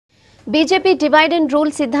BJP divide and rule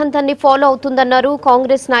సిద్ధాంతాన్ని follow అవుతుందన్నారు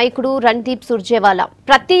Congress నాయకుడు రణదీప్ సుర్జేవాలా.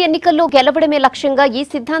 ప్రతి ఎన్నికల్లో గెలవడమే లక్ష్యంగా ఈ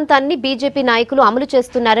సిద్ధాంతాన్ని బీజేపీ నాయకులు అమలు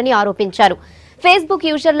చేస్తున్నారని ఆరోపించారు. ఫేస్బుక్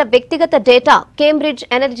యూజర్ల వ్యక్తిగత డేటా కేంబ్రిడ్జ్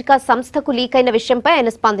అనలిటికా సంస్థకు లీక్ అయిన విషయంపై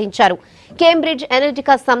ఆయన స్పందించారు. కేంబ్రిడ్జ్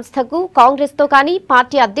అనలిటికా సంస్థకు కాంగ్రెస్తో కానీ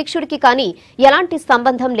పార్టీ అధ్యక్షుడికి కానీ ఎలాంటి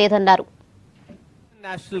సంబంధం లేదన్నారు.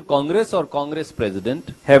 National Congress or Congress President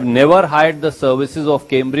have never hired the services of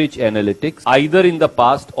Cambridge Analytics either in the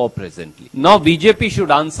past or presently. Now BJP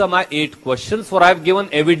should answer my 8 questions, for I have given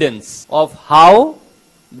evidence of how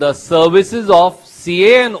the services of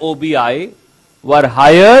CA and OBI were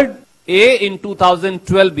hired A in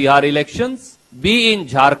 2012 Bihar elections, B in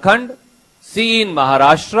Jharkhand, C in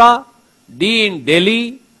Maharashtra, D in Delhi,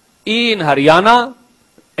 E in Haryana,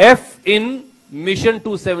 F in Mission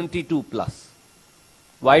 272 plus.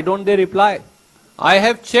 Why don't they reply? I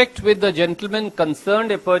have checked with the gentleman concerned.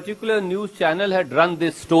 A particular news channel had run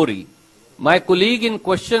this story. My colleague in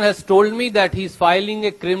question has told me that he is filing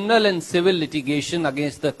a criminal and civil litigation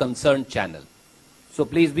against the concerned channel. So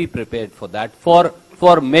please be prepared for that,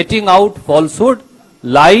 for meting out falsehood,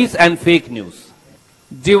 lies and fake news.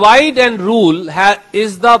 Divide and rule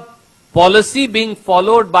is the policy being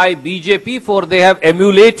followed by BJP, for they have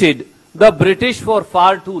emulated the British for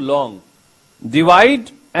far too long. Divide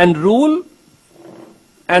and rule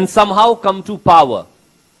and somehow come to power.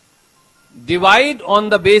 Divide on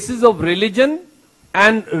the basis of religion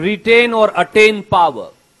and retain or attain power.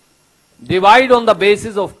 Divide on the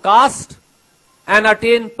basis of caste and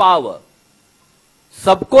attain power.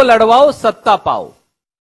 Sabko ladwao, satta pao.